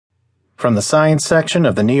From the science section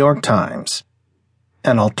of the New York Times.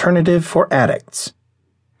 An alternative for addicts.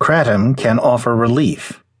 Kratom can offer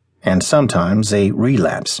relief, and sometimes a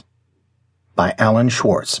relapse. By Alan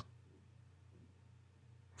Schwarz.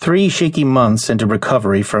 3 shaky months into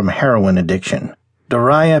recovery from heroin addiction,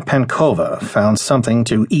 Daria Pankova found something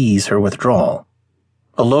to ease her withdrawal.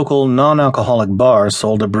 A local non-alcoholic bar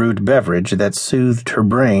sold a brewed beverage that soothed her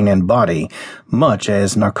brain and body much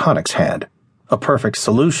as narcotics had, a perfect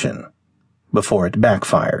solution, before it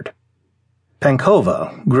backfired.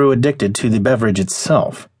 Pankova grew addicted to the beverage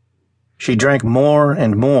itself. She drank more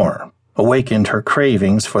and more, awakened her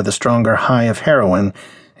cravings for the stronger high of heroin,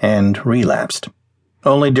 and relapsed.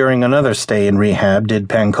 Only during another stay in rehab did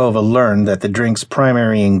Pankova learn that the drink's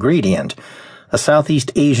primary ingredient, a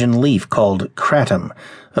Southeast Asian leaf called Kratom,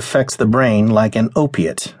 affects the brain like an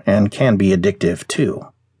opiate and can be addictive too.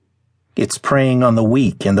 "It's preying on the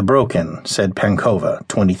weak and the broken," said Pankova,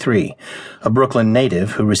 23, a Brooklyn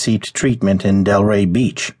native who received treatment in Delray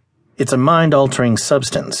Beach. "It's a mind-altering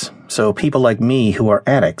substance, so people like me who are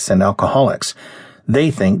addicts and alcoholics,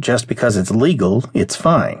 they think just because it's legal, it's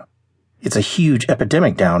fine. It's a huge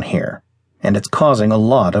epidemic down here, and it's causing a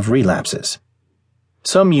lot of relapses."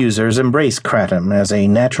 Some users embrace Kratom as a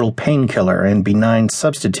natural painkiller and benign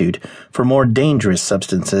substitute for more dangerous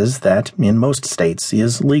substances that, in most states,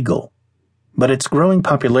 is legal. But its growing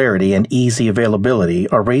popularity and easy availability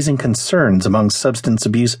are raising concerns among substance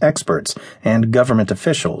abuse experts and government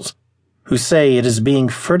officials, who say it is being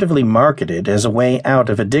furtively marketed as a way out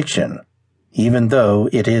of addiction, even though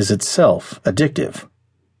it is itself addictive.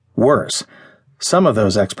 Worse, some of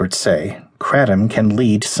those experts say Kratom can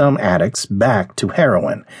lead some addicts back to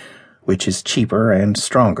heroin, which is cheaper and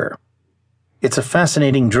stronger. "It's a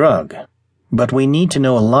fascinating drug, but we need to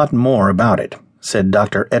know a lot more about it," said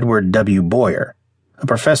Dr. Edward W. Boyer, a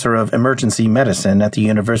professor of emergency medicine at the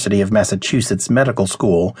University of Massachusetts Medical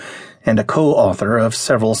School and a co-author of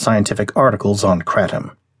several scientific articles on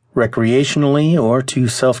Kratom. "Recreationally or to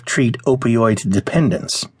self-treat opioid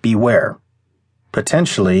dependence, beware.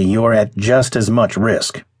 Potentially, you're at just as much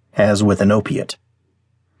risk as with an opiate."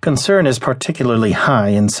 Concern is particularly high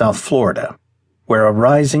in South Florida, where a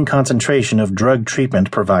rising concentration of drug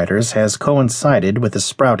treatment providers has coincided with the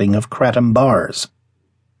sprouting of Kratom bars.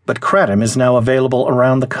 But Kratom is now available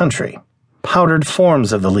around the country. Powdered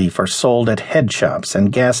forms of the leaf are sold at head shops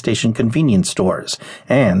and gas station convenience stores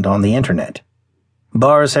and on the internet.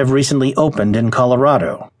 Bars have recently opened in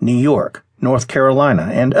Colorado, New York, North Carolina,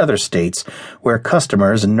 and other states where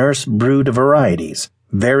customers nurse brewed varieties,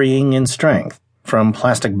 varying in strength, from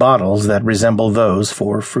plastic bottles that resemble those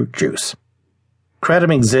for fruit juice.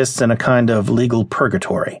 Kratom exists in a kind of legal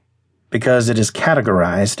purgatory. Because it is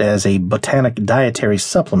categorized as a botanic dietary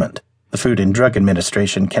supplement, the Food and Drug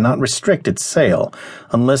Administration cannot restrict its sale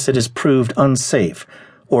unless it is proved unsafe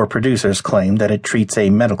or producers claim that it treats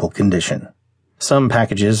a medical condition. Some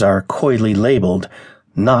packages are coyly labeled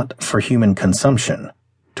 "not for human consumption"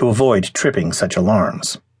 to avoid tripping such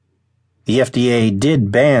alarms. The FDA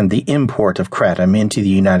did ban the import of Kratom into the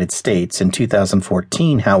United States in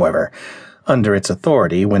 2014, however, under its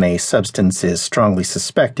authority when a substance is strongly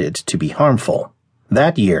suspected to be harmful.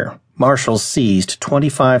 That year, marshals seized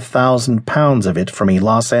 25,000 pounds of it from a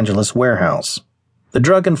Los Angeles warehouse. The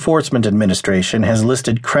Drug Enforcement Administration has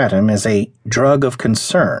listed Kratom as a drug of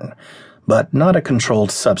concern, but not a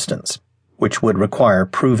controlled substance, which would require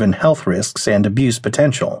proven health risks and abuse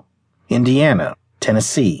potential. Indiana,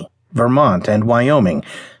 Tennessee, Vermont, and Wyoming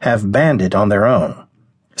have banned it on their own.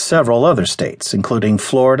 Several other states, including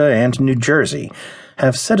Florida and New Jersey,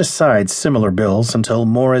 have set aside similar bills until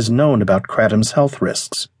more is known about Kratom's health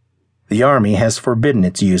risks. The Army has forbidden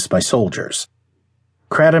its use by soldiers.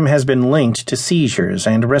 Kratom has been linked to seizures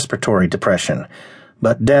and respiratory depression,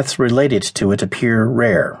 but deaths related to it appear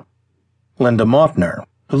rare. Linda Mautner,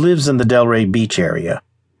 who lives in the Delray Beach area,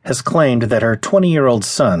 has claimed that her 20-year-old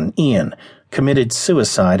son, Ian, committed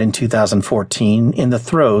suicide in 2014 in the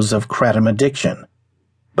throes of Kratom addiction.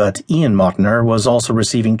 But Ian Mautner was also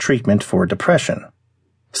receiving treatment for depression.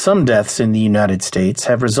 Some deaths in the United States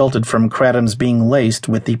have resulted from Kratom's being laced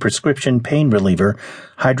with the prescription pain reliever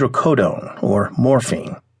hydrocodone, or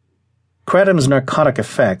morphine. Kratom's narcotic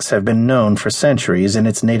effects have been known for centuries in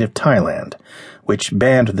its native Thailand, which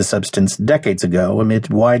banned the substance decades ago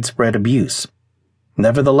amid widespread abuse.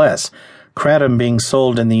 Nevertheless, Kratom being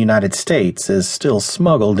sold in the United States is still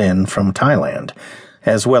smuggled in from Thailand,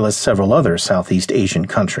 as well as several other Southeast Asian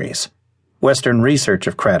countries. Western research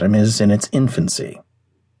of Kratom is in its infancy.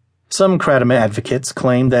 Some Kratom advocates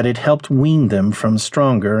claim that it helped wean them from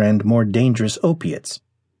stronger and more dangerous opiates.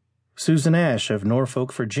 Susan Ash of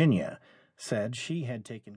Norfolk, Virginia, said she had taken